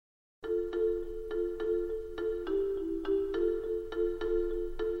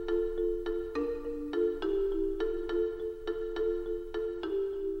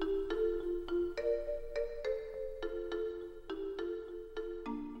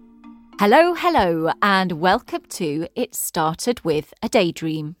Hello, hello, and welcome to It Started With a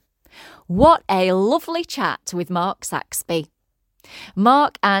Daydream. What a lovely chat with Mark Saxby.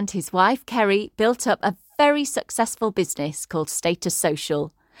 Mark and his wife Kerry built up a very successful business called Status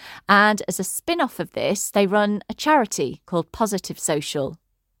Social, and as a spin-off of this, they run a charity called Positive Social.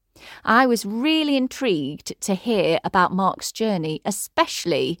 I was really intrigued to hear about Mark's journey,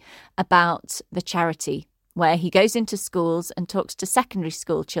 especially about the charity, where he goes into schools and talks to secondary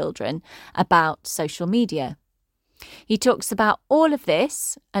school children about social media. He talks about all of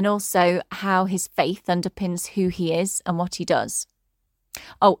this and also how his faith underpins who he is and what he does.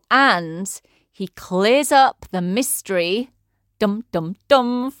 Oh, and he clears up the mystery,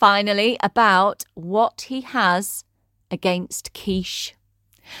 finally, about what he has against quiche.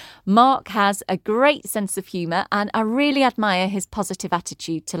 Mark has a great sense of humour and I really admire his positive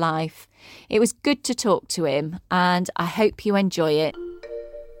attitude to life. It was good to talk to him and I hope you enjoy it.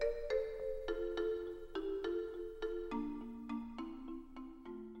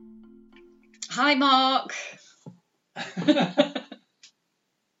 Hi, Mark.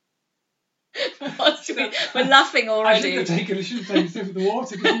 We're laughing already. I shouldn't have taken a sip of the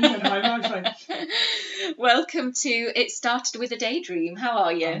water because you went high right. Welcome to It Started With a Daydream. How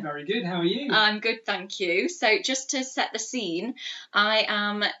are you? I'm very good. How are you? I'm good, thank you. So just to set the scene, I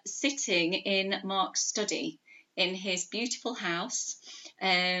am sitting in Mark's study in his beautiful house,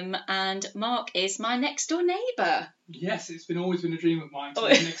 and Mark is my next door neighbour. Yes, it's always been a dream of mine to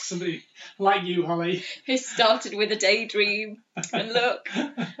live next to somebody like you, Holly. It started with a daydream, and look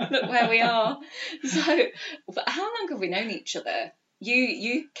where we are. So, how long have we known each other?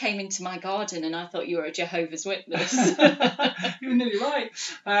 You came into my garden and I thought you were a Jehovah's Witness. You were nearly right.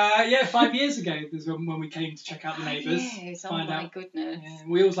 5 years ago was when we came to check out the neighbours. Yes, oh my goodness. Yeah,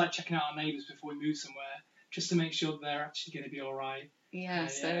 we always like checking out our neighbours before we move somewhere, just to make sure that they're actually going to be all right. Yeah,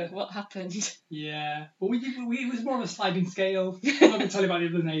 so what happened? Yeah, well, it was more on a sliding scale. I'm not going to tell you about the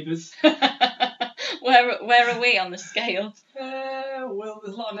other neighbours. Where are we on the scale? Well,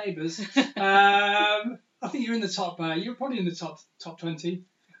 there's a lot of neighbours. I think you're in the top. You're probably in the top 20.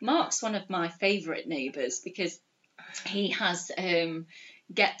 Mark's one of my favourite neighbours because he has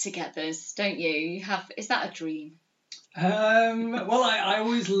get-togethers, don't you? Is that a dream? Well, I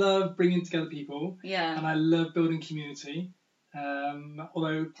always love bringing together people. Yeah. And I love building community.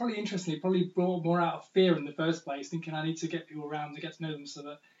 Although probably brought more out of fear in the first place, thinking I need to get people around to get to know them so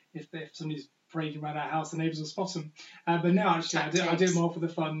that if somebody's parading around our house, the neighbours will spot them. But now actually I do it more for the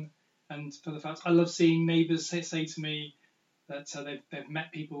fun and for the fact I love seeing neighbours say to me that they've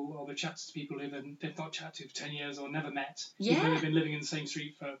met people or they've chatted to people who they've not chatted to for 10 years or never met. Yeah. Even though they've been living in the same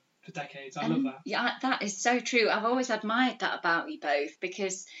street for decades. I love that. Yeah, that is so true. I've always admired that about you both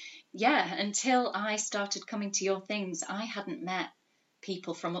because, until I started coming to your things, I hadn't met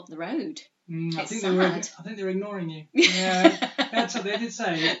people from up the road. I think they were ignoring you. Yeah, that's what they did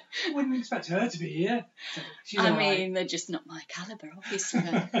say. I wouldn't expect her to be here. So they're just not my calibre, obviously.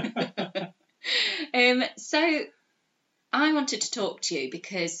 So I wanted to talk to you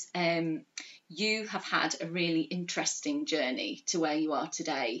because you have had a really interesting journey to where you are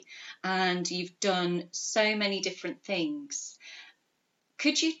today, and you've done so many different things.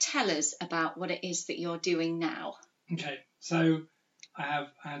 Could you tell us about what it is that you're doing now? Okay, so I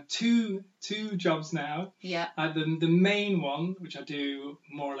have two jobs now. Yeah. The main one, which I do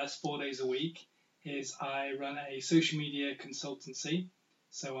more or less 4 days a week, is I run a social media consultancy.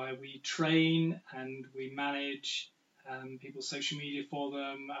 So we train and we manage people's social media for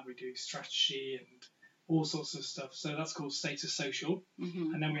them, and we do strategy and all sorts of stuff. So that's called Status Social.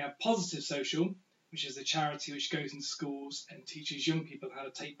 Mm-hmm. And then we have Positive Social, which is a charity which goes into schools and teaches young people how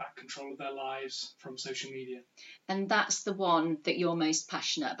to take back control of their lives from social media. And that's the one that you're most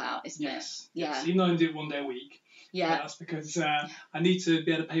passionate about, isn't it? Yes. Yeah. Even though I do it 1 day a week. Yeah. That's because I need to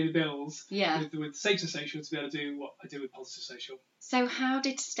be able to pay the bills with Status Social to be able to do what I do with Positive Social. So how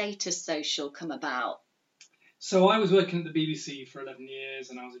did Status Social come about? So I was working at the BBC for 11 years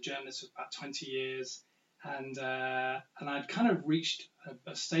and I was a journalist for about 20 years. And I'd kind of reached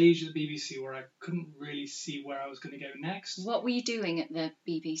a stage at the BBC where I couldn't really see where I was going to go next. What were you doing at the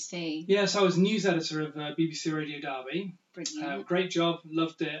BBC? Yeah, so I was news editor of BBC Radio Derby. Brilliant. Great job,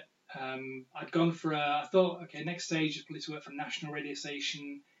 loved it. I'd gone for I thought, okay, next stage is probably to work for a national radio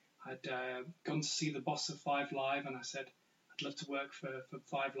station. I'd gone to see the boss of 5 Live and I said, I'd love to work for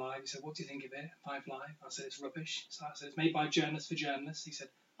 5 Live. He said, what do you think of it, 5 Live? I said, it's rubbish. So I said, it's made by journalists for journalists. He said,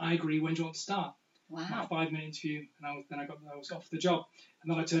 I agree, when do you want to start? Wow. A 5-minute interview, and I was off the job,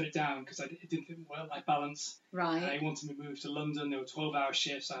 and then I turned it down because it didn't fit work-life balance. Right. He wanted me to move to London. There were 12-hour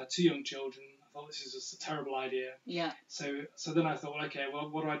shifts. I had 2 young children. I I thought this is just a terrible idea. Yeah. So then I thought, well, okay, well,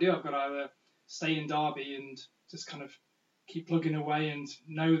 what do? I've got to either stay in Derby and just kind of keep plugging away and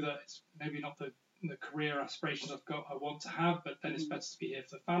know that it's maybe not the career aspirations I want to have, but then it's better to be here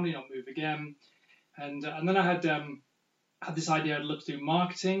for the family, not move again. And then I had this idea I'd love to do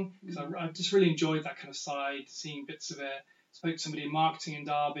marketing, because I just really enjoyed that kind of side, seeing bits of it. Spoke to somebody in marketing in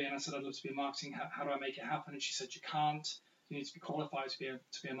Derby, and I said I'd love to be in marketing. How do I make it happen? And she said, you can't. You need to be qualified to be a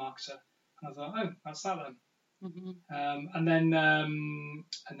marketer. And I thought, oh, that's that then. And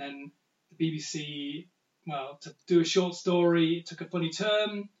then the BBC, well, to do a short story, it took a funny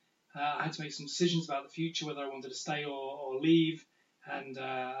turn. I had to make some decisions about the future, whether I wanted to stay or leave. And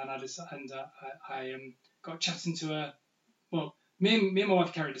I got chatting to her. Well, me and my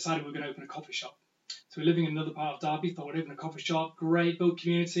wife Kerry decided we were going to open a coffee shop. So we're living in another part of Derby. Thought we'd open a coffee shop. Great, build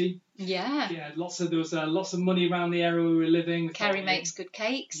community. Yeah. Yeah. There was lots of money around the area we were living. Kerry makes good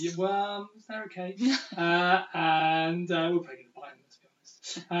cakes. Yeah, well, they're okay. And we're probably going to buy them, let's be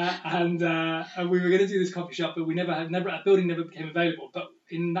honest. And we were going to do this coffee shop, but a building never became available. But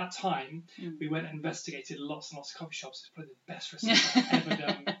in that time, we went and investigated lots and lots of coffee shops. It's probably the best recipe I've ever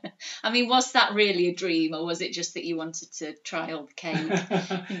done. I mean, was that really a dream, or was it just that you wanted to try all the cake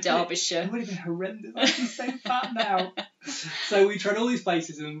in Derbyshire? It would have been horrendous. I'd be so fat now. So we tried all these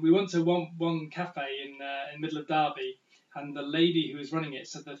places, and we went to one cafe in the middle of Derby, and the lady who was running it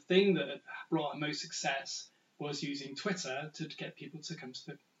said the thing that had brought her most success was using Twitter to get people to come to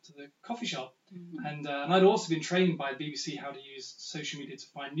the coffee shop. And I'd also been trained by the BBC how to use social media to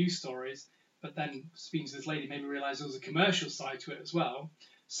find news stories, but then speaking to this lady made me realise there was a commercial side to it as well.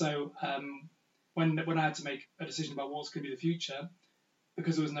 So when I had to make a decision about what's going to be the future,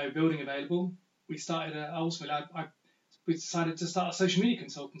 because there was no building available, we started we decided to start a social media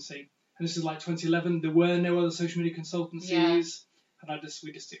consultancy. And this is like 2011. There were no other social media consultancies. Yeah. And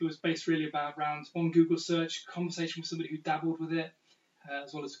it was based really around one Google search, conversation with somebody who dabbled with it,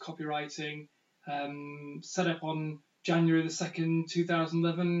 as well as copywriting. Set up on January the 2nd,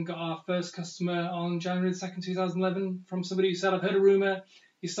 2011. Got our first customer on January the 2nd, 2011 from somebody who said, I've heard a rumour,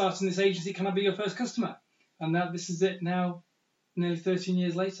 you're starting this agency, can I be your first customer? And this is it now, nearly 13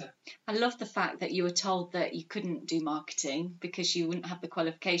 years later. I love the fact that you were told that you couldn't do marketing because you wouldn't have the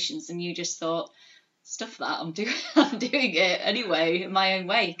qualifications, and you just thought, stuff that, I'm doing it anyway in my own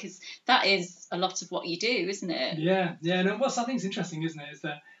way, because that is a lot of what you do, isn't it? Yeah. No, what I think is interesting, isn't it, is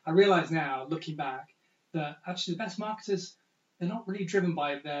that I realise now, looking back, that actually the best marketers, they're not really driven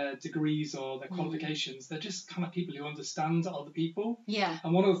by their degrees or their qualifications. They're just kind of people who understand other people. Yeah.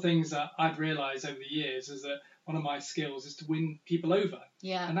 And one of the things that I've realised over the years is that one of my skills is to win people over.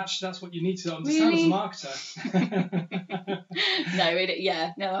 Yeah. And actually that's what you need to understand as a marketer.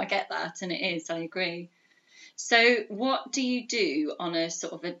 No, I get that, and it is, I agree. So what do you do on a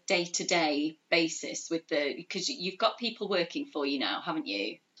sort of a day-to-day basis because you've got people working for you now, haven't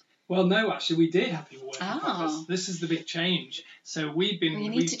you? Well, no, actually, we did have people working for us. This is the big change. So we've been... Well, you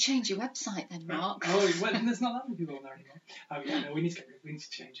need to change your website then, Mark. Oh, well, there's not that many people on there anymore. Oh, yeah, no, we need to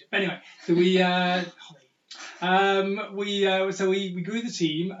change it. But anyway, so we grew the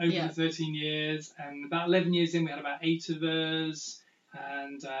team over the 13 years, and about 11 years in, we had about 8 of us,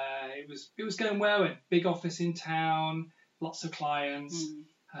 and it was going well. We had a big office in town, lots of clients,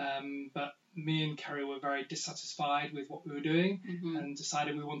 but me and Kerry were very dissatisfied with what we were doing, and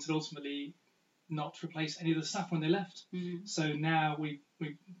decided we wanted ultimately not to replace any of the staff when they left. So now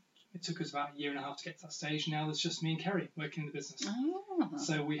it took us about a year and a half to get to that stage. Now there's just me and Kerry working in the business.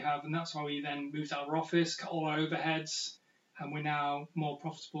 So and that's why we then moved out of our office, cut all our overheads, and we're now more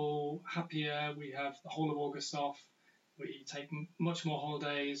profitable, happier. We have the whole of August off. We take much more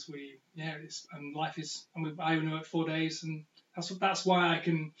holidays. Life is. I only work 4 days, and that's why I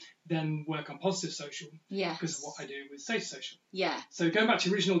can then work on positive social. Yeah. Because of what I do with Status Social. Yeah. So going back to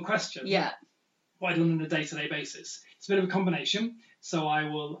your original question. Yeah. What I do on a day-to-day basis. It's a bit of a combination. So I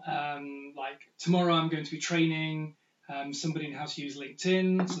will tomorrow I'm going to be training somebody in how to use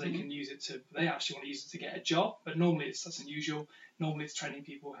LinkedIn, so they can use it they actually want to use it to get a job, but normally that's unusual. Normally it's training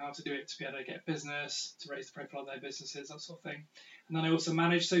people how to do it to be able to get business, to raise the profile of their businesses, that sort of thing. And then I also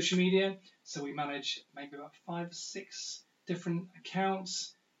manage social media. So we manage maybe about 5 or 6 different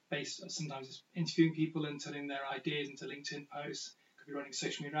accounts sometimes it's interviewing people and turning their ideas into LinkedIn posts. It could be running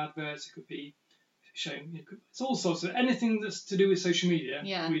social media adverts. It could be it's all sorts of anything that's to do with social media.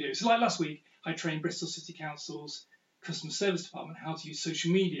 We do. So like last week, I trained Bristol City Council's customer service department how to use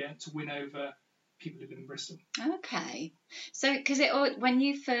social media to win over people who live in Bristol. Okay. So because when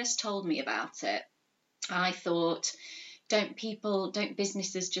you first told me about it, I thought, don't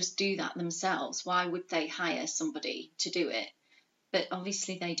businesses just do that themselves? Why would they hire somebody to do it? But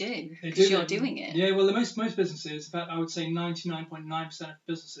obviously they do, They because do. you're doing it. Yeah, well, most businesses, in fact, I would say 99.9% of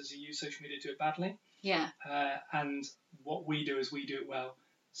businesses who use social media do it badly. Yeah. And what we do is we do it well.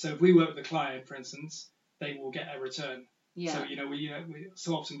 So if we work with a client, for instance, they will get a return. Yeah. So we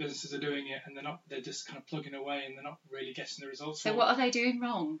so often businesses are doing it and they're just kind of plugging away and they're not really getting the results. So what are they doing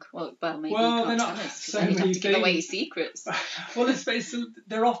wrong? Well, maybe well, you can't they're tell not us, so because then you'd have many to give away your things. secrets. Well,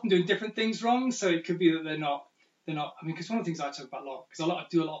 they're often doing different things wrong. So it could be that they're not. I mean, because one of the things I talk about a lot, because I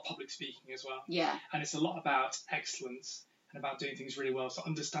do a lot of public speaking as well. Yeah. And it's a lot about excellence and about doing things really well. So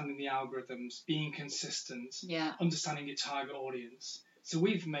understanding the algorithms, being consistent, understanding your target audience. So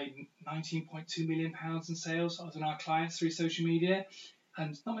we've made £19.2 million in sales on our clients through social media.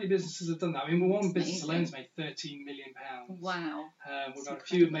 And not many businesses have done that. I mean, one business alone has made £13 million. Wow. We've got a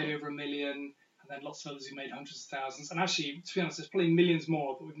few who've made over $1 million, and then lots of others who made hundreds of thousands. And actually, to be honest, there's probably millions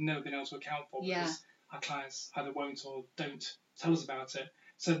more that we've never been able to account for because our clients either won't or don't tell us about it.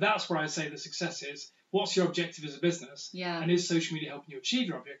 So that's where I say the success is. What's your objective as a business? Yeah. And is social media helping you achieve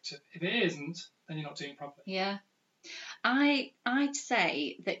your objective? If it isn't, then you're not doing it properly. Yeah. I'd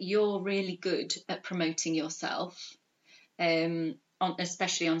say that you're really good at promoting yourself,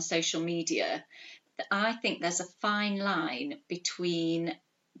 especially on social media. I think there's a fine line between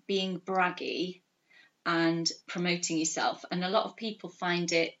being braggy and promoting yourself, and a lot of people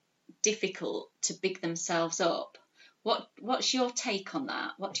find it difficult to big themselves up. What's your take on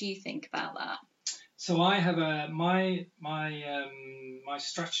that? What do you think about that? So I have my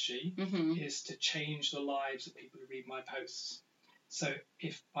strategy is to change the lives of people who read my posts. So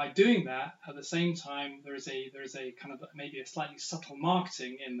if by doing that, at the same time, there is a kind of maybe a slightly subtle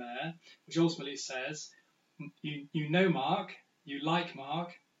marketing in there, which ultimately says, you know Mark, you like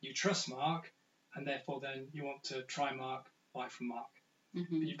Mark, you trust Mark, and therefore then you want to try Mark, buy from Mark.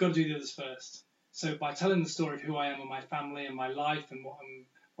 Mm-hmm. But you've got to do the others first. So by telling the story of who I am and my family and my life and what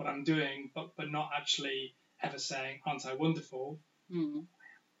I'm doing, but not actually ever saying, aren't I wonderful? Mm.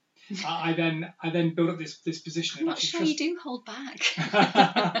 I then build up this position. I'm not sure you do hold back.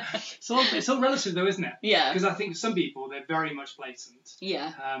 It's all relative though, isn't it? Yeah. Because I think some people, they're very much blatant.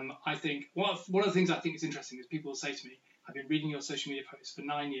 Yeah. I think one of the things I think is interesting is people will say to me, I've been reading your social media posts for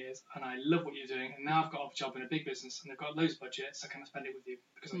 9 years and I love what you're doing, and now I've got a job in a big business and they've got loads of budget, so can I spend it with you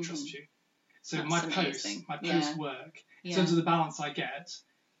because I trust you? So That's my amazing. posts work. In terms of the balance I get,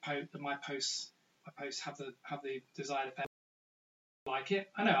 my posts have the desired effect. Like it.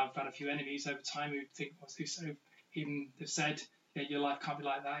 I know I've had a few enemies over time who think they've said, your life can't be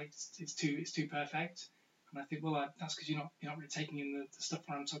like that. It's too perfect. And I think, well, that's because you're not really taking in the stuff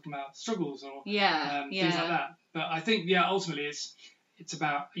where I'm talking about struggles or things like that. But I think ultimately it's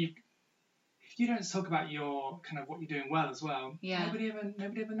about if you don't talk about your kind of what you're doing well as well, nobody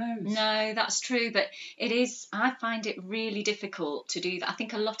ever knows. No, that's true, but it is. I find it really difficult to do that. I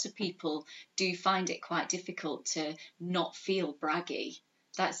think a lot of people do find it quite difficult to not feel braggy.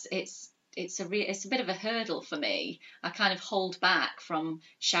 It's a bit of a hurdle for me. I kind of hold back from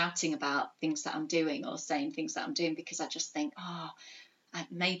shouting about things that I'm doing or saying things that I'm doing because I just think,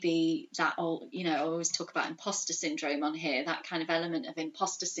 maybe that I always talk about imposter syndrome on here, that kind of element of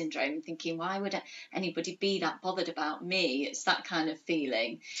imposter syndrome, thinking, why would anybody be that bothered about me? It's that kind of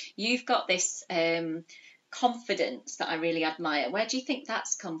feeling. You've got this confidence that I really admire. Where do you think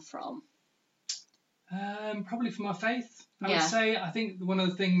that's come from? Probably from my faith. I would say, I think one of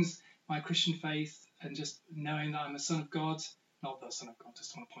the things, my Christian faith, and just knowing that I'm a son of God, not the son of God,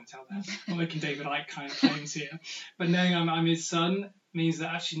 just want to point out that, not making David Icke kind of claims here, but knowing I'm his son means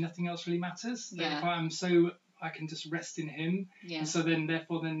that actually nothing else really matters. That if I can just rest in him, and so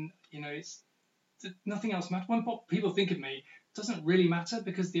therefore it's nothing else matters. What people think of me doesn't really matter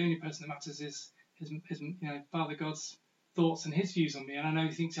because the only person that matters is Father God's thoughts and his views on me, and I know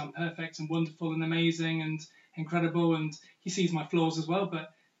he thinks I'm perfect and wonderful and amazing and incredible, and he sees my flaws as well,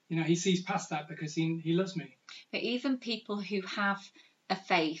 but he sees past that because he loves me. But even people who have a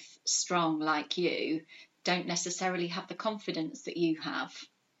faith strong like you don't necessarily have the confidence that you have.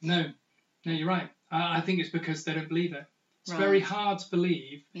 No, you're right. I think it's because they don't believe it. It's very hard to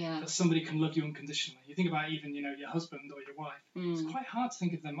believe that somebody can love you unconditionally. You think about even your husband or your wife. It's quite hard to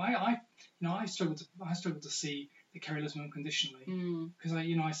think of them. I struggle to see that Kerry loves me unconditionally because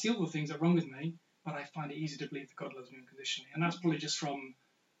I see all the things that are wrong with me, but I find it easy to believe that God loves me unconditionally, and that's probably just from,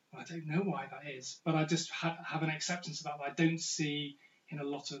 I don't know why that is, but I just have an acceptance of that I don't see in a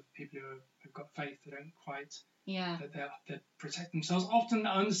lot of people who've got faith. They don't quite they protect themselves. Often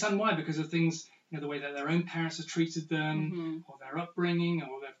I understand why, because of things, the way that their own parents have treated them, or their upbringing,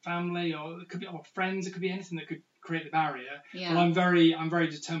 or their family, or it could be our friends. It could be anything that could create the barrier. Yeah. Well, I'm very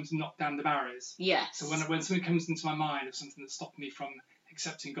determined to knock down the barriers. Yes. So when something comes into my mind of something that's stopping me from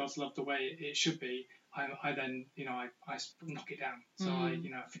accepting God's love the way it should be, I then, I knock it down. So I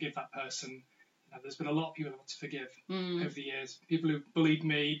forgive that person. There's been a lot of people I've had to forgive over the years. People who've bullied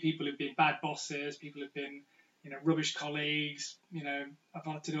me, people who've been bad bosses, people who've been, rubbish colleagues. I've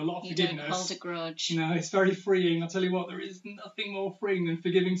had to do a lot of forgiveness. You don't hold a grudge. It's very freeing. I'll tell you what, there is nothing more freeing than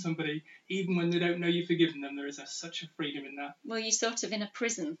forgiving somebody, even when they don't know you've forgiven them. There is such a freedom in that. Well, you're sort of in a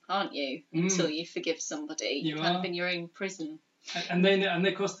prison, aren't you? Until you forgive somebody, you're kind of in your own prison. And then,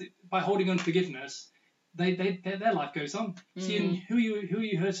 of course, by holding on to forgiveness, their life goes on. See, who are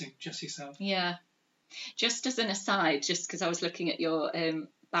you hurting? Just yourself. Yeah. Just as an aside, just because I was looking at your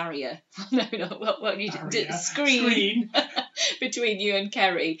barrier. No, what you did, screen between you and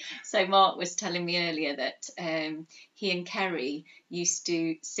Kerry. So Mark was telling me earlier that he and Kerry used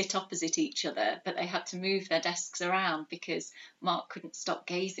to sit opposite each other, but they had to move their desks around because Mark couldn't stop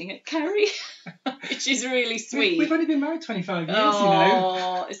gazing at Kerry, which is really sweet. We've only been married 25 years,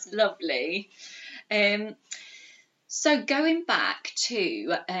 Oh, it's lovely. So going back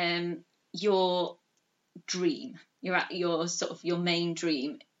to your dream, you're at your sort of your main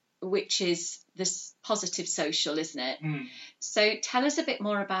dream, which is this positive social, isn't it? So tell us a bit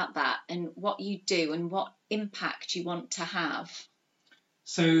more about that and what you do and what impact you want to have.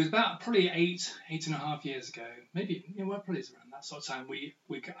 So it was about probably eight and a half years ago, maybe, probably it's around that sort of time,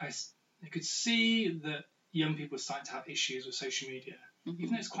 I could see that young people were starting to have issues with social media.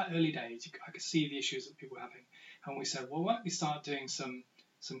 Even though it's quite early days, I could see the issues that people were having. And we said, well, why don't we start doing some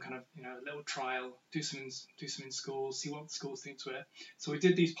kind of little trial, do some in schools, see what the schools think to it. So we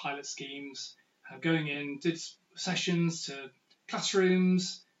did these pilot schemes, going in, did sessions to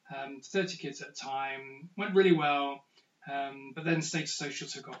classrooms, 30 kids at a time, went really well. But then Status Social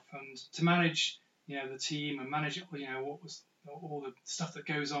took off, and to manage the team and manage what was all the stuff that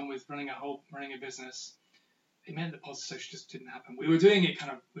goes on with running a business, it meant that positive social just didn't happen. We were doing it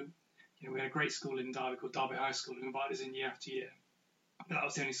kind of, we had a great school in Derby called Derby High School who invited us in year after year. But that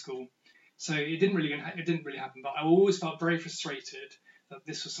was the only school, so it didn't really happen. But I always felt very frustrated that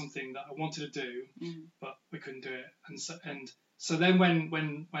this was something that I wanted to do, but we couldn't do it. And so then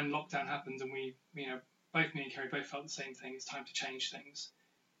when lockdown happened, and we both me and Kerry both felt the same thing. It's time to change things.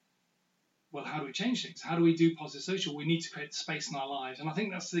 Well, how do we change things? How do we do positive social? We need to create the space in our lives, and I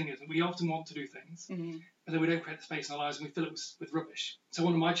think that's the thing, is that we often want to do things, but then we don't create the space in our lives, and we fill it with rubbish. So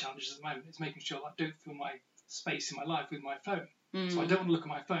one of my challenges at the moment is making sure that I don't fill my space in my life with my phone. So I don't want to look at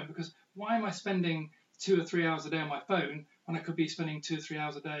my phone, because why am I spending 2 or 3 hours a day on my phone when I could be spending 2 or 3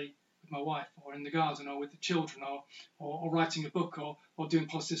 hours a day with my wife, or in the garden, or with the children, or writing a book, or doing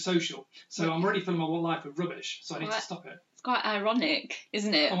positive social? So I'm already filling my whole life with rubbish, so I need to stop it. It's quite ironic,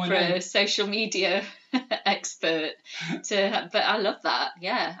 isn't it, for a social media expert but I love that.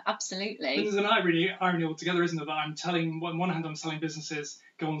 Yeah, absolutely. But there's an irony altogether, isn't there, that I'm telling, on one hand, I'm telling businesses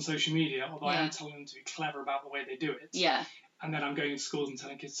go on social media, although I am telling them to be clever about the way they do it. Yeah. And then I'm going to schools and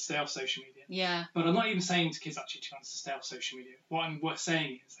telling kids to stay off social media. Yeah. But I'm not even saying to kids actually to stay off social media. What I'm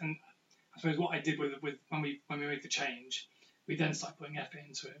saying is, and I suppose what I did with when we made the change, we then started putting effort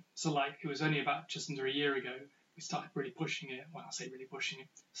into it. So it was only about just under a year ago, we started really pushing it. Well, I say really pushing it,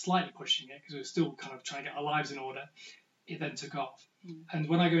 slightly pushing it, because we were still kind of trying to get our lives in order. It then took off. And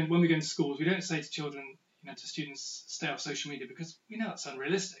when we go into schools, we don't say to children, to students, stay off social media, because we know that's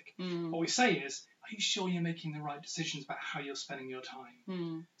unrealistic. What we say is, are you sure you're making the right decisions about how you're spending your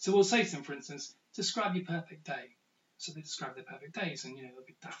time? So we'll say to them, for instance, describe your perfect day. So they describe their perfect days, and there'll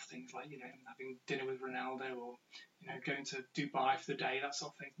be daft things like having dinner with Ronaldo, or going to Dubai for the day, that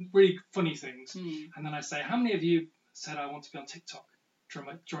sort of thing. Really funny things. And then I say, how many of you said I want to be on TikTok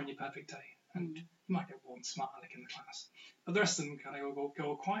during your perfect day? And you might get one smart aleck in the class, but the rest of them kind of go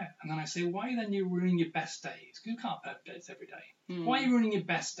all quiet. And then I say, why then are you ruining your best days? Because you can't have perfect days every day. Why are you ruining your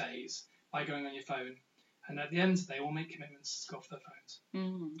best days by going on your phone? And at the end, they all make commitments to go off their phones,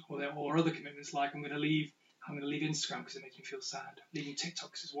 or other commitments like, I'm going to leave Instagram because it makes me feel sad. Leaving TikTok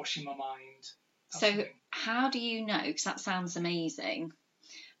because it's washing my mind. So how do you know? Because that sounds amazing.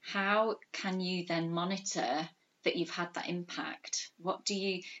 How can you then monitor that you've had that impact? What do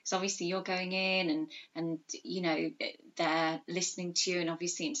you? Because obviously you're going in and they're listening to you and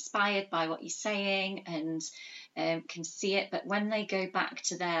obviously inspired by what you're saying and can see it. But when they go back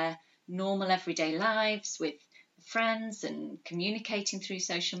to their normal everyday lives with friends and communicating through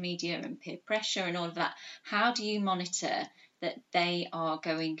social media and peer pressure and all of that, how do you monitor that they are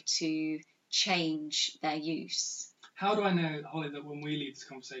going to change their use? How do I know, Holly, that when we leave this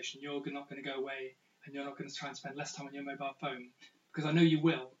conversation, you're not going to go away and you're not going to try and spend less time on your mobile phone? Because I know you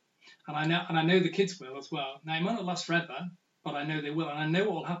will. and I know the kids will as well. Now it might not last forever, but I know they will, and I know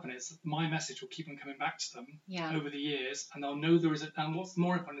what will happen is my message will keep on coming back to them over the years, and they'll know and what's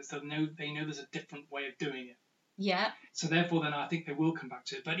more important is they know there's a different way of doing it. Yeah. So therefore, then I think they will come back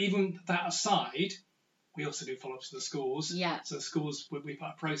to it. But even that aside, we also do follow-ups with the schools. Yeah. So the schools, we put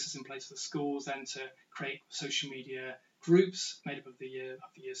a process in place for the schools then to create social media groups made up of the year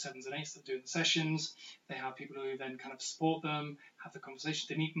 7s and 8s that are doing the sessions. They have people who then kind of support them, have the conversation.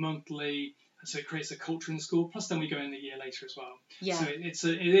 They meet monthly, and so it creates a culture in the school. Plus, then we go in the year later as well. Yeah. So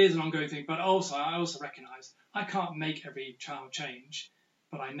it is an ongoing thing. But also, I also recognise I can't make every child change,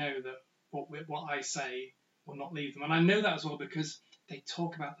 but I know that what I say will not leave them, and I know that as well because they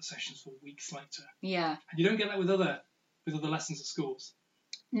talk about the sessions for weeks later. Yeah. And you don't get that with other lessons at schools.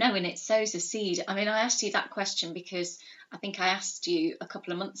 No, and it sows a seed. I mean, I asked you that question because I think I asked you a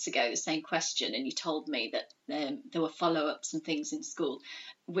couple of months ago the same question, and you told me that there were follow-ups and things in school,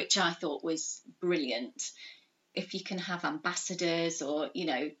 which I thought was brilliant. If you can have ambassadors or,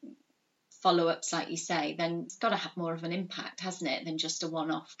 follow-ups, like you say, then it's got to have more of an impact, hasn't it, than just a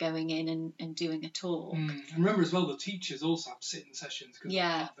one-off going in and doing a talk. And remember as well, the teachers also have to sit in sessions because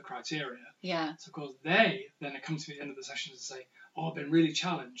that's part of the criteria. Yeah. So of course they then come to the end of the sessions and say, "Oh, I've been really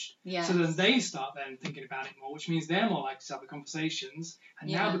challenged." Yeah. So then they start then thinking about it more, which means they're more likely to have the conversations. And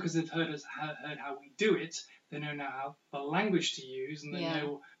now because they've heard how we do it, they know now how the language to use, and they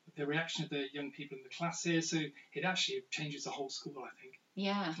know what the reaction of the young people in the class is. So it actually changes the whole school, I think.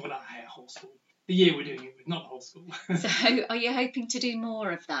 Yeah. Well, not the whole school. The year we're doing it with, not the whole school. So are you hoping to do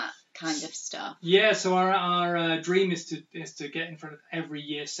more of that kind of stuff? Yeah, so our dream is to get in front of every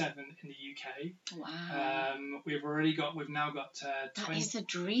year 7 in the UK. Wow. We've now got 20. That is a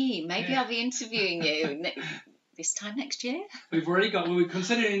dream. Maybe I'll be interviewing you this time next year. We're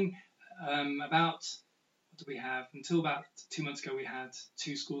considering about, what do we have? Until about 2 months ago we had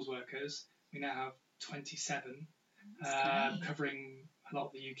 2 schools workers. We now have 27, covering a lot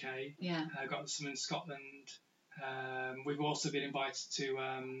of the UK. Yeah. Got some in Scotland. We've also been invited to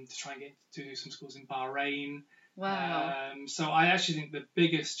try and get to do some schools in Bahrain. Wow. So I actually think the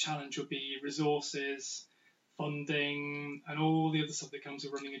biggest challenge will be resources, funding, and all the other stuff that comes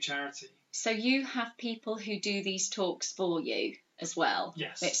with running a charity. So you have people who do these talks for you as well?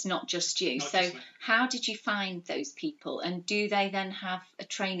 Yes. It's not just you. Not so just me. How did you find those people, and do they then have a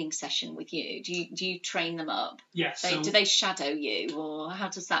training session with you? Do you train them up? Yes. Do they shadow you, or how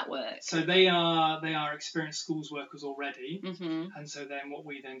does that work? So they are experienced schools workers already, Mm-hmm. and so then what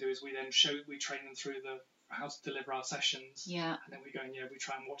we then do is we train them through how to deliver our sessions. Yeah. And then we go and we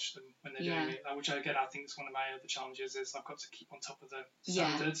try and watch them when they're doing it. Which I think is one of my other challenges is I've got to keep on top of the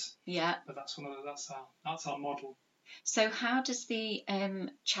standards. Yeah. But that's our model. So how does the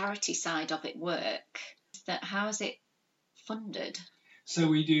charity side of it work? How is it funded? So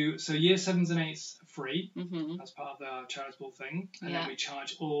we do year 7s and 8s are free. Mm-hmm. As part of our charitable thing, and Yeah. then we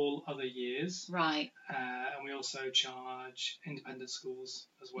charge all other years. Right. And we also charge independent schools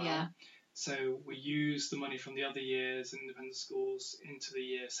as well. Yeah. So we use the money from the other years in independent schools into the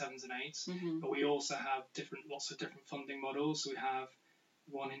year 7s and 8s, Mm-hmm. but we also have lots of different funding models. So we have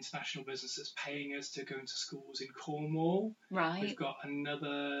one international business that's paying us to go into schools in Cornwall. Right. We've got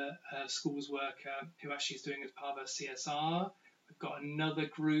another schools worker who actually is doing it as part of a CSR. We've got another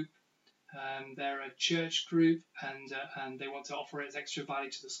group. They're a church group, and they want to offer it as extra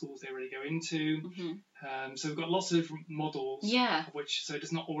value to the schools they already go into. Mm-hmm. So we've got lots of different models. Yeah. So it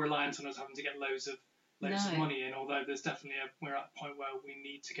is not all reliant on us having to get loads of money in. Although there's definitely we're at a point where we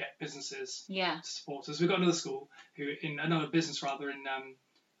need to get businesses to support us. We've got another school another business up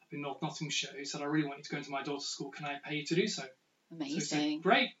in North Nottinghamshire who said, "I really want you to go into my daughter's school. Can I pay you to do so?" Amazing. So said,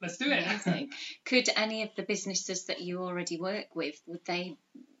 great, let's do it. Amazing. Could any of the businesses that you already work with, would they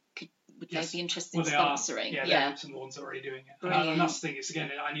be interested in sponsoring? They're some of the ones that are already doing it. And that's the thing. It's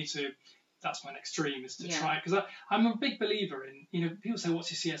again, that's my next dream is to try, because I'm a big believer in, people say,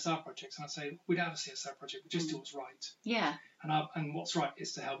 what's your CSR project? And I say, we don't have a CSR project, we just do what's right. Yeah. And what's right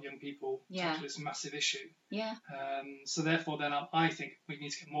is to help young people tackle this massive issue. Yeah. So therefore, then I think we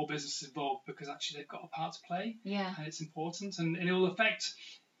need to get more businesses involved because actually they've got a part to play. Yeah. And it's important, and it will affect.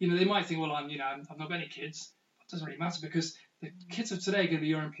 They might think, well, I've not got any kids. It doesn't really matter because the kids of today are going to be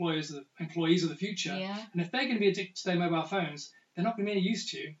your employees of the future. Yeah. And if they're going to be addicted to their mobile phones, they're not going to be any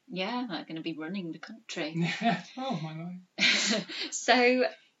use to you. Yeah, they're going to be running the country. Yeah. Oh my God. So,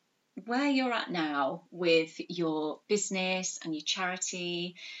 where you're at now with your business and your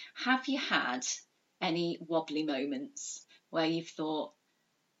charity, have you had any wobbly moments where you've thought,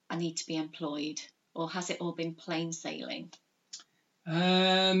 I need to be employed? Or has it all been plain sailing?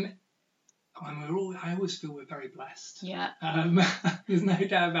 I always feel we're very blessed. Yeah. There's no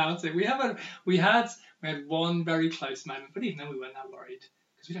doubt about it. We had one very close moment, but even then we weren't that worried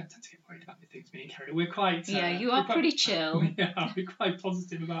because we don't tend to get worried about the things. Me and Kerry, we're quite. You are pretty chill. Yeah, we're quite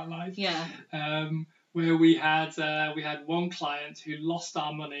positive about life. Yeah. Where we had one client who lost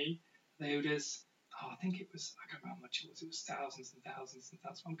our money. They owed us. I think it was. I can't remember how much it was. It was thousands and thousands and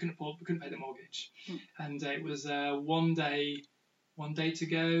thousands. We couldn't pay the mortgage, and it was one day to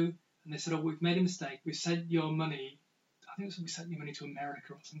go. And they said, "Oh, we've made a mistake. We sent your money. I think we sent your money to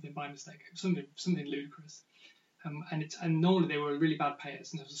America or something by mistake. Something ludicrous." And normally they were really bad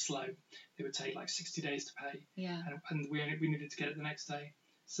payers, and it was slow. They would take like 60 days to pay. Yeah. And we needed to get it the next day.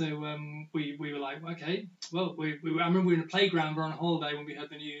 So we were like, okay, well, I remember we were in a playground. We were on holiday when we heard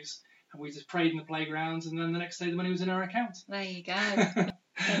the news, and we just prayed in the playgrounds. And then the next day, the money was in our account. There you go.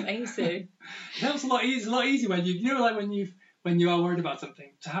 Amazing. That was a lot easier when when you are worried about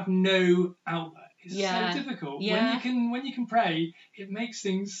something, to have no outlet is so difficult. Yeah. When you can pray, it makes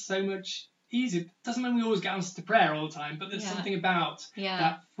things so much easier. It doesn't mean we always get answers to prayer all the time, but there's something about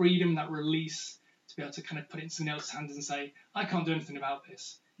that freedom, that release, to be able to kind of put it in somebody else's hands and say, I can't do anything about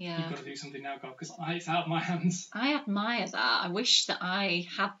this. Yeah. You've got to do something now, God, because it's out of my hands. I admire that. I wish that I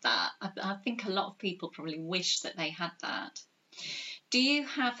had that. I think a lot of people probably wish that they had that. Do you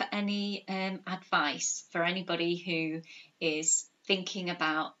have any advice for anybody who is thinking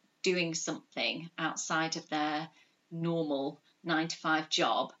about doing something outside of their normal 9-to-5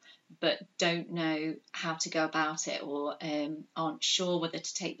 job, but don't know how to go about it, or aren't sure whether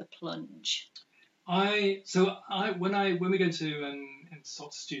to take the plunge? When we go to and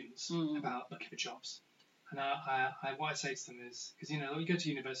talk to students about looking for jobs, and what I say to them is, because you go to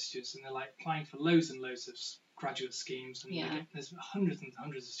university students and they're like applying for loads and loads of graduate schemes, and there's hundreds and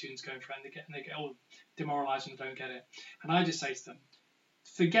hundreds of students going for it, and they get all demoralised when they don't get it. And I just say to them,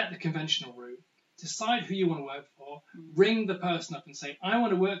 forget the conventional route. Decide who you want to work for. Ring the person up and say, I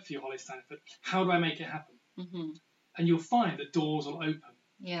want to work for you, Holly Stanford. How do I make it happen? Mm-hmm. And you'll find that doors will open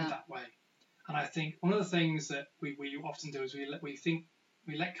in that way. And I think one of the things that we often do is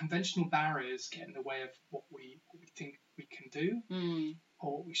we let conventional barriers get in the way of what we think we can do,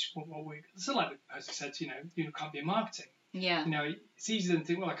 or what we. So like the person said, you can't be in marketing. Yeah. It's easy to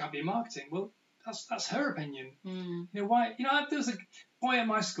think, well, I can't be in marketing. Well, that's her opinion. Why? There was a boy at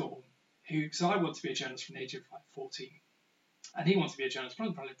my school so I wanted to be a journalist from the age of 14, and he wanted to be a journalist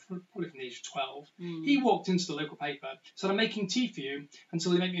probably from the age of 12. He walked into the local paper, said, "I'm making tea for you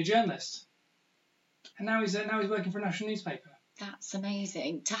until they make me a journalist," and now he's working for a national newspaper. That's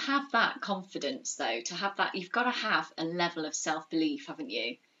amazing. To have that confidence, though, you've got to have a level of self-belief, haven't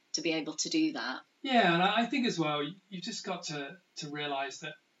you, to be able to do that? Yeah, and I think as well, you've just got to realise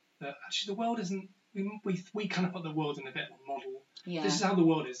that actually the world isn't. We kind of put the world in a bit of a model. Yeah. This is how the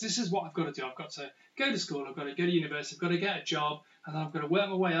world is. This is what I've got to do. I've got to go to school. I've got to go to university. I've got to get a job, and then I've got to work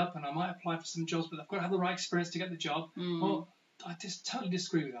my way up. And I might apply for some jobs, but I've got to have the right experience to get the job. Well, I just totally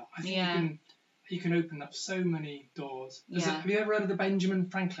disagree with that. I think you can open up so many doors. Have you ever heard of the Benjamin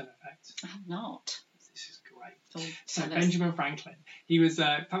Franklin effect? I have not. This is great. So Benjamin Franklin, he was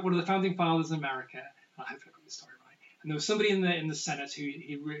in fact one of the founding fathers of America. I hope I got this story right. And there was somebody in the Senate who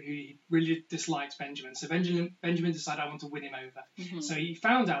he really disliked Benjamin. So Benjamin decided, I want to win him over. Mm-hmm. So he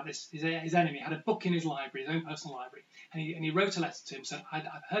found out his enemy had a book in his library, his own personal library, and he wrote a letter to him, said, I've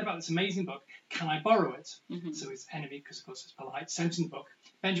heard about this amazing book, can I borrow it? Mm-hmm. So his enemy, because of course it's polite, sent him the book.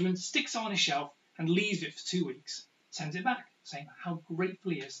 Benjamin sticks it on his shelf and leaves it for 2 weeks, sends it back, saying how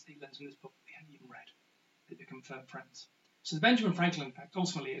grateful he is that he lent him this book that he hadn't even read. They become firm friends. So the Benjamin Franklin effect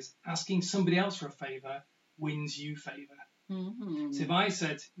ultimately is asking somebody else for a favour wins you favour. Mm-hmm. So if I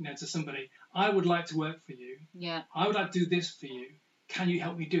said, to somebody, I would like to work for you. Yeah. I would like to do this for you. Can you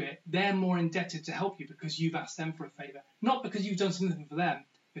help me do it? They're more indebted to help you because you've asked them for a favour, not because you've done something for them,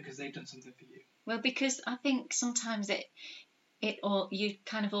 because they've done something for you. Well, because I think sometimes you're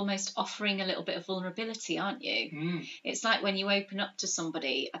kind of almost offering a little bit of vulnerability, aren't you? Mm. It's like when you open up to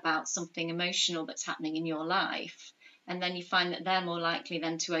somebody about something emotional that's happening in your life, and then you find that they're more likely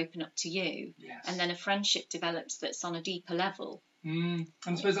then to open up to you. Yes. And then a friendship develops that's on a deeper level. And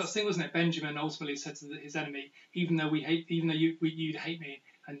I suppose that's the thing, wasn't it? Benjamin ultimately said to his enemy, even though you'd hate me,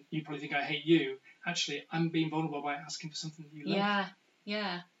 and you probably think I hate you, actually, I'm being vulnerable by asking for something that you love.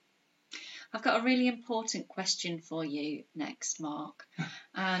 Yeah. I've got a really important question for you next, Mark.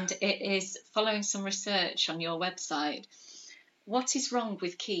 And it is following some research on your website. What is wrong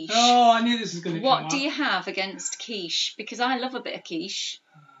with quiche? Oh, I knew this was going to come up. What do you have against quiche? Because I love a bit of quiche.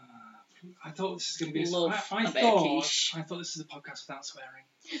 I thought this was going to be I thought this was a podcast without swearing.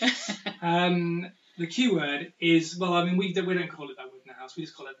 The Q word is, we don't call it that word now. house. We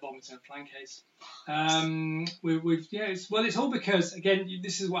just call it vomit and flan case. It's all because, again,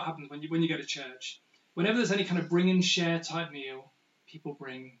 this is what happens when you go to church. Whenever there's any kind of bring and share type meal, people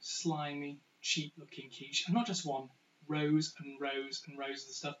bring slimy, cheap looking quiche, and not just one. Rows and rows and rows of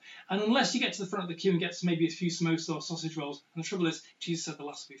the stuff. And unless you get to the front of the queue and get maybe a few smokes or sausage rolls, and the trouble is, Jesus said the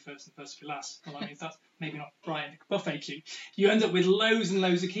last will be first and first will be last. Well, that means that's maybe not right in a buffet queue. You end up with loads and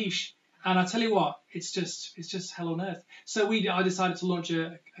loads of quiche. And I tell you what, it's just hell on earth. So I decided to launch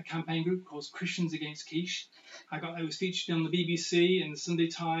a campaign group called Christians Against Quiche. I was featured on the BBC, in the Sunday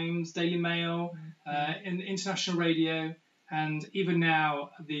Times, Daily Mail, in international radio. And even now,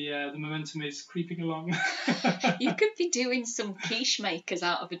 the momentum is creeping along. You could be doing some quiche makers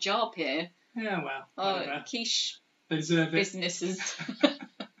out of a job here. Yeah, well. Oh, quiche businesses.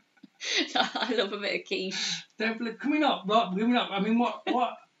 I love a bit of quiche. Can we not? I mean, what?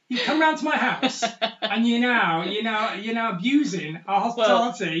 You come round to my house and you're now abusing our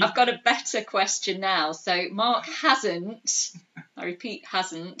hospitality. Well, I've got a better question now. So Mark hasn't, I repeat,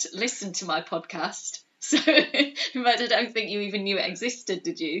 hasn't listened to my podcast. So, but I don't think you even knew it existed,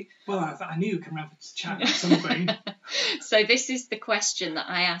 did you? Well, I knew you'd come around to chat about something. So this is the question that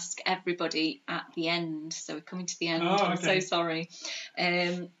I ask everybody at the end. So we're coming to the end. Okay. I'm so sorry,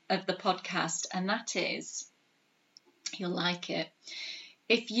 of the podcast, and that is, you'll like it.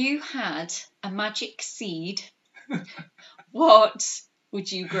 If you had a magic seed, what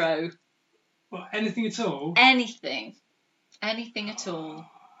would you grow? Well, anything at all? Anything at all.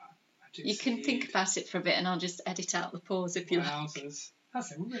 You can seed. think about it for a bit and I'll just edit out the pause if you like. Wowzers.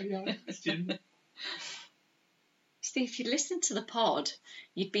 That's a really hard question. See, if you listened to the pod,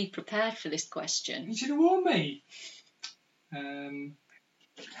 you'd be prepared for this question. You should have warned me.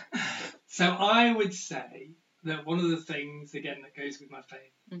 So I would say that one of the things, again, that goes with my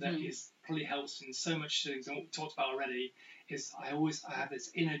faith, that is probably helps in so much things, and what we talked about already, is I have this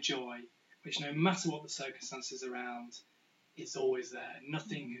inner joy, which no matter what the circumstances around, it's always there.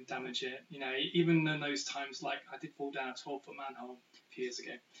 Nothing can damage it. You know, even in those times, like I did fall down a 12-foot manhole a few years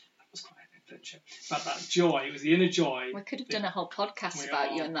ago. That was quite an adventure. But that joy, it was the inner joy. We could have done a whole podcast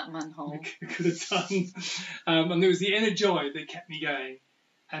about you in that manhole. We could have done. And there was the inner joy that kept me going.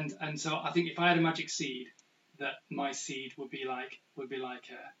 And so I think if I had a magic seed, that my seed would be like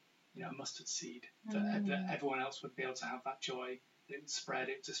a mustard seed. That everyone else would be able to have that joy. It would spread.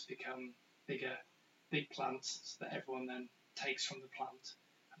 It would just become big plants, so that everyone then takes from the plant,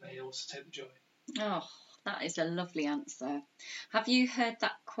 and they also take the joy. Oh, that is a lovely answer. Have you heard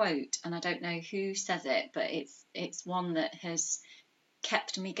that quote? And I don't know who says it, but it's one that has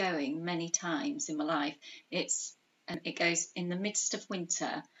kept me going many times in my life. It goes, in the midst of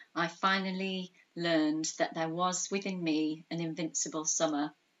winter, I finally learned that there was within me an invincible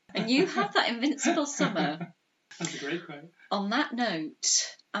summer. And you have that invincible summer. That's a great quote. On that note,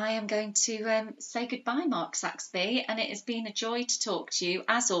 I am going to say goodbye, Mark Saxby, and it has been a joy to talk to you,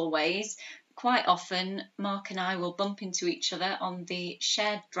 as always. Quite often, Mark and I will bump into each other on the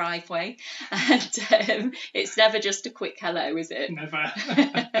shared driveway, and it's never just a quick hello, is it? Never.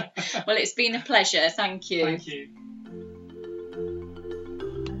 Well, it's been a pleasure. Thank you. Thank you.